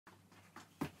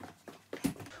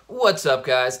What's up,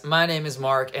 guys? My name is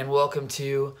Mark, and welcome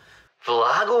to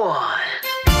Vlog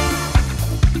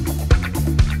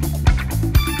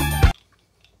 1.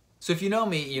 So if you know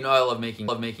me, you know I love making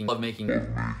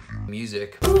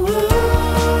music.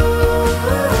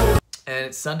 And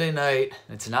it's Sunday night,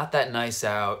 and it's not that nice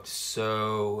out,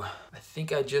 so I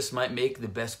think I just might make the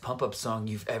best pump-up song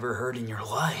you've ever heard in your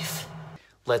life.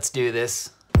 Let's do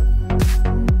this.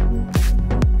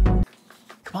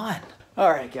 Come on. All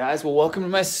right, guys, well, welcome to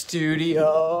my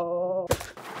studio.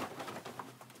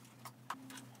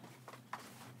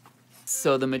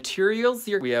 So the materials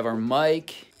here, we have our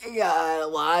mic, we got a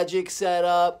Logic set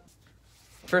up.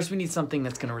 First, we need something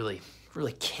that's gonna really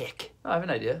kick. Oh, I have an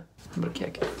idea. I'm gonna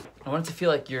kick. I want it to feel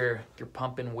like you're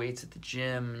pumping weights at the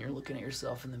gym and you're looking at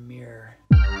yourself in the mirror.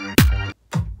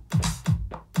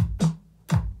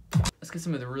 Let's get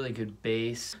some of the really good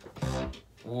bass.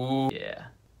 Ooh, yeah.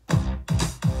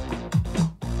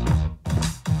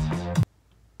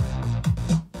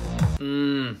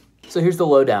 So here's the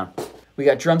lowdown. We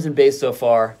got drums and bass so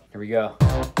far. Here we go.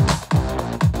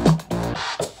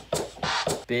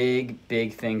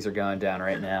 Big things are going down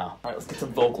right now. All right, let's get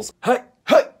some vocals. Hey,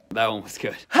 hey. That one was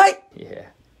good. Hey. Yeah.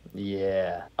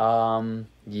 Yeah.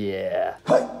 Yeah.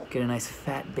 Hey. Get a nice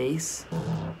fat bass.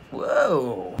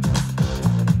 Whoa.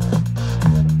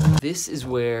 This is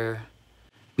where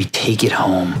we take it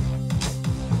home.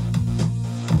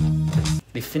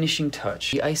 The finishing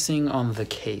touch, the icing on the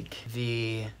cake,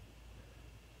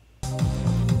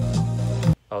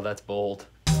 oh, that's bold.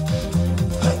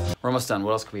 We're almost done.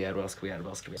 What else can we add? What else can we add? What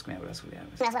else can we add? What else can we add?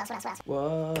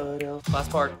 What else? Last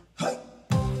part. I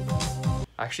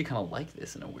actually kind of like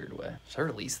this in a weird way. Should I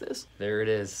release this? There it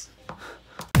is.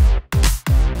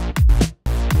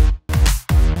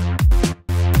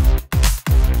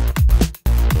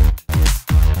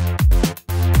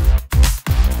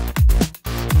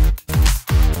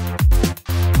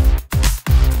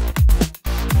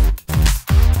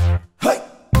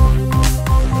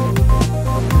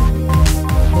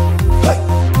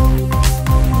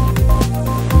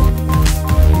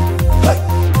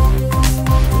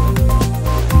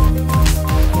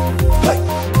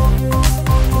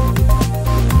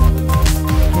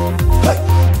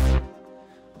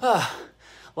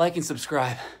 Like and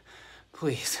subscribe,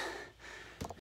 please.